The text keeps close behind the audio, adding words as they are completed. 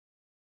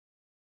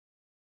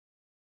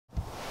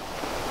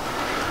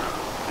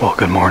Well,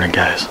 good morning,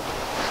 guys.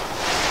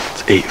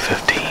 It's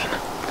 8:15,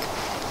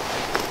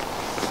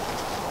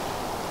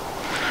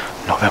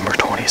 November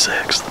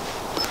 26th.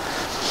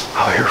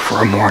 Out here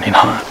for a morning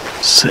hunt,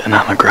 sitting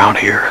on the ground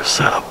here,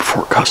 set up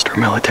Fort Custer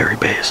Military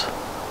Base.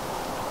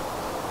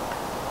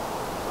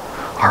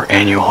 Our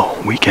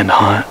annual weekend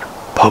hunt,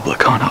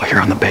 public hunt out here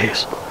on the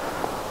base,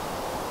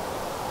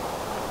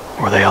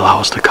 where they allow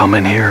us to come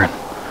in here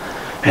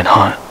and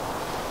hunt.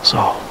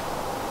 So,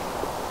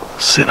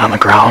 sitting on the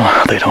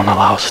ground, they don't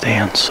allow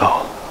stands,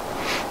 so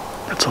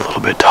it's a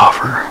little bit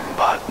tougher,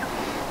 but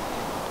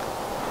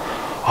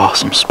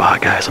awesome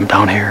spot, guys. I'm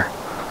down here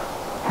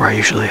where I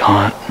usually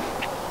hunt.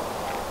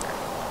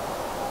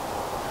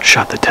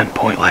 Shot the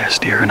 10-point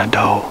last year in a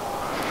doe,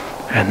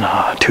 and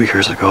 2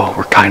 years ago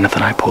where Kenneth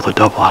and I pulled a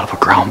double out of a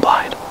ground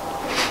blind.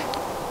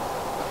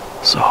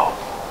 So,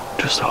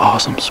 just an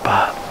awesome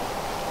spot.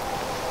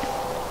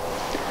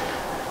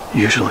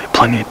 Usually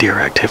plenty of deer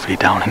activity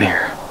down in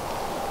here.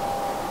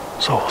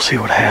 So we'll see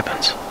what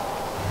happens.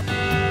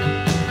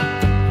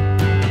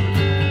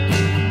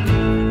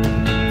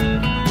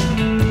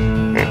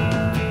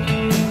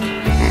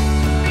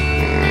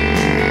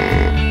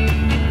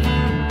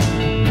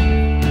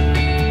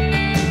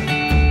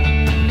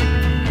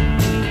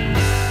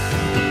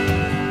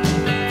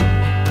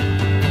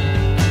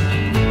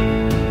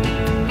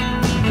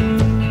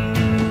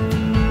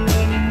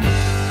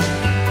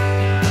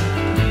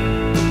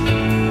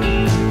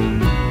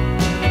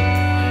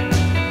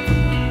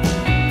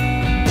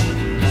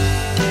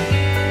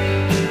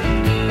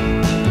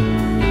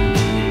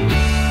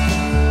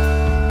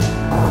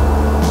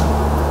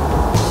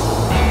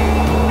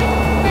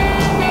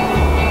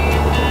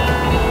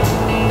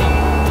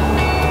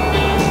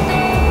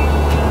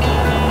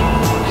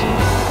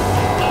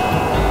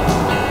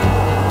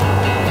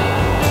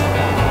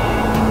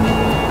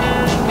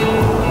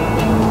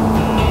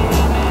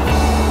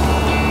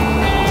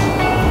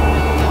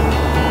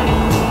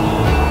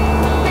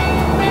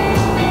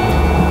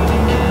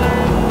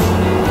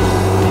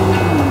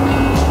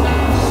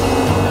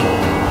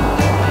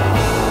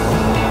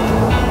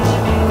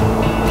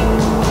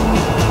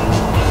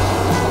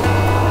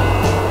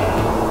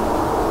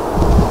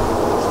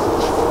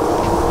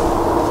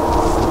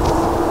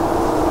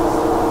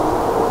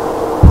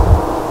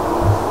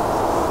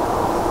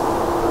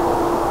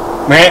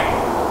 Man.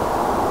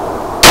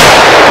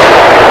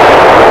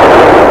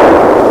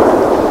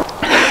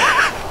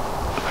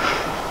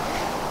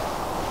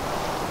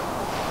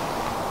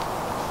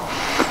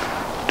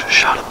 Just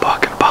shot a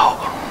buck at about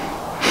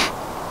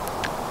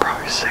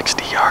probably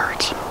 60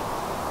 yards.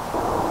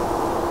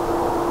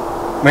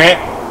 Man.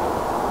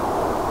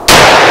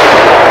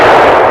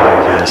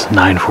 Alright guys,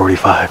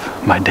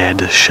 9:45. My dad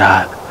just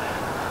shot.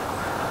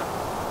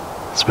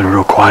 It's been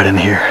real quiet in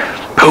here.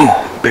 Boom!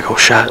 Big old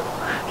shot.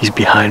 He's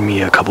behind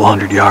me a couple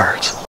hundred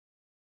yards.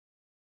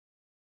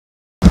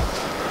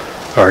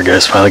 Alright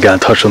guys, finally got in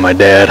touch with my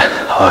dad.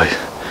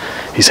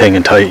 He's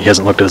hanging tight. He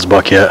hasn't looked at his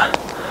buck yet.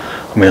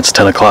 I mean, it's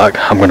 10 o'clock.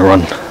 I'm going to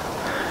run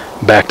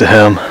back to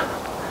him.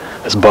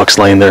 His buck's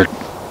laying there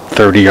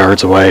 30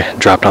 yards away,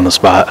 dropped on the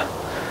spot.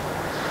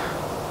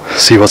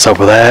 See what's up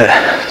with that.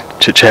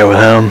 Chit chat with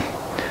him.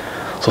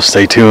 So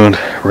stay tuned.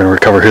 We're going to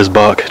recover his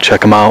buck,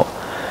 check him out,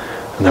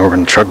 and then we're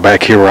going to truck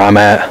back here where I'm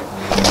at.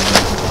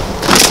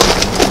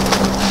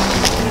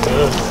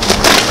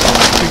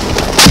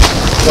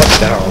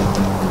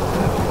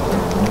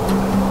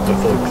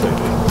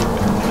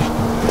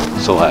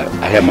 So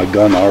I have my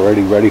gun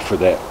already ready for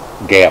that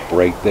gap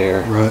right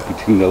there, right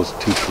between those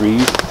two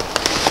trees.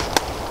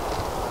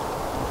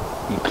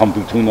 You come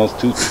between those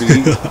two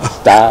trees,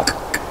 stop.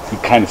 He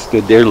kind of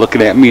stood there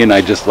looking at me, and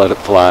I just let it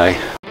fly.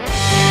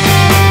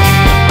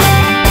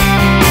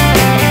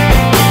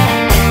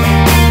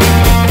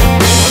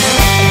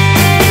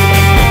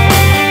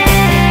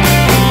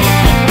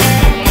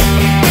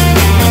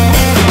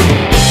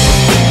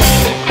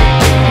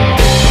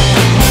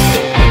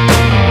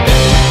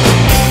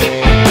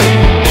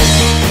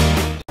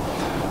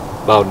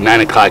 About 9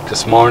 o'clock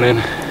this morning,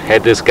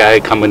 had this guy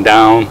coming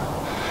down,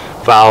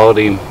 followed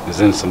him. He was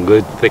in some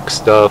good thick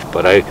stuff,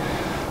 but I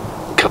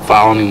kept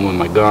following him with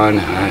my gun,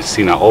 and I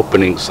seen an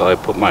opening, so I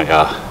put my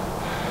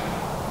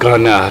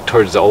gun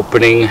towards the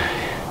opening.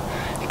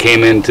 He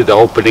came into the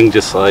opening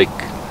just like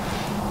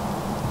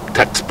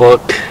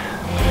textbook.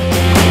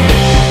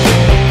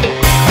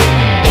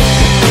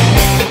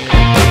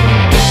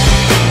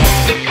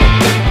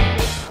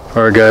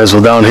 Alright guys,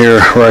 well down here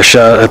where I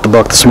shot at the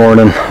buck this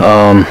morning,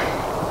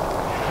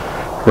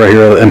 right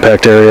here at the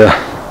impact area,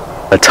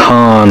 a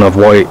ton of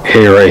white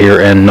hair right here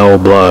and no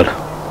blood.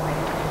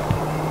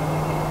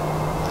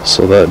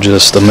 So that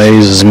just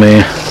amazes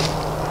me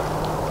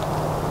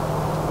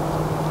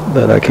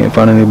that I can't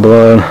find any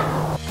blood.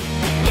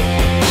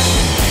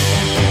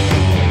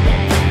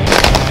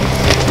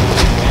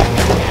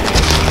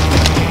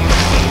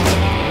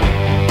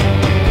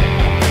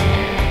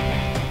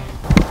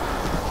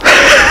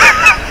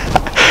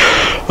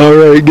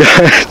 Alright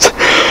guys,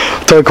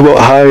 talk about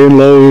high and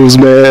lows,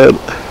 man.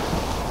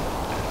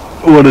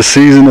 what a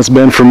season it's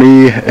been for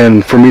me,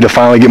 and for me to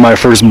finally get my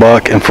first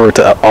buck and for it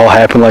to all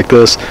happen like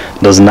this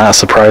does not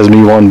surprise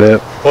me one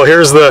bit. Well,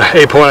 here's the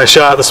 8-point I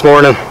shot this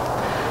morning.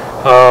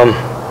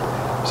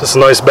 It's just a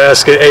nice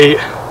basket 8.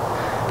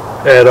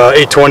 At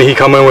 8:20 he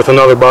come in with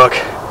another buck.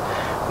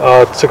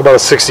 Took about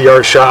a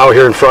 60-yard shot out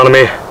here in front of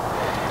me,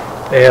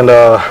 and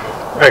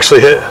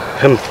actually hit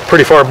him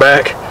pretty far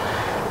back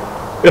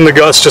in the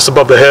guts, just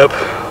above the hip.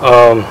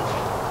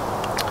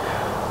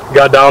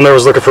 Got down there,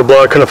 was looking for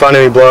blood, couldn't find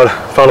any blood.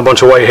 Found a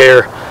bunch of white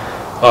hair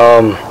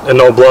and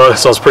no blood,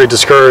 so I was pretty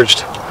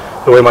discouraged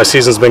the way my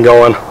season's been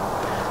going.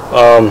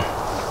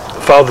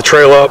 Followed the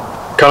trail up,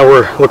 kind of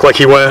where it looked like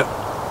he went,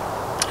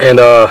 and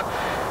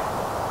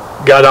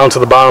got down to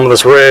the bottom of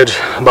this ridge,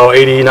 about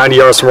 80-90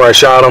 yards from where I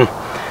shot him,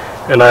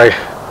 and I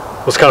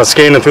was kind of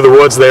scanning through the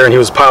woods there, and he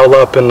was piled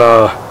up in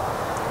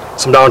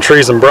some down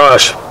trees and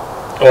brush.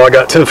 Well, I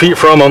got 10 feet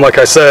from him, like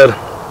I said,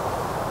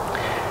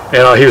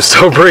 and he was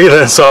still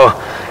breathing, so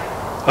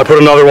I put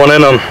another one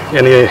in him,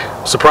 and he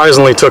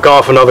surprisingly took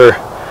off another,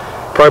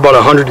 probably about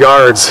 100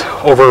 yards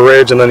over a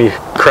ridge, and then he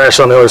crashed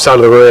on the other side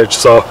of the ridge.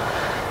 So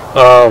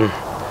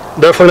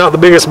definitely not the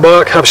biggest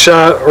buck I've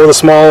shot, or the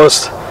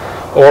smallest,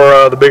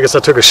 or the biggest I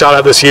took a shot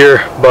at this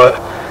year, but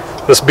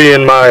this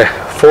being my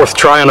 4th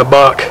try on a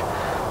buck,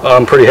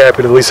 I'm pretty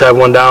happy to at least have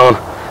one down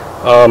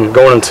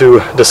going into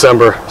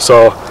December.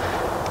 So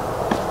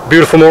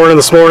beautiful morning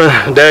this morning.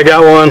 Dad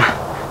got one,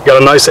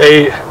 got a nice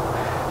 8,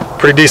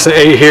 pretty decent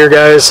 8 here,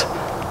 guys.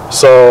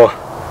 So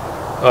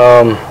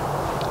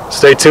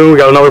stay tuned, we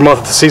got another month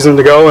of the season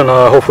to go, and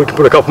hopefully we can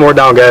put a couple more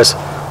down, guys.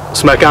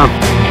 Smack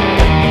on.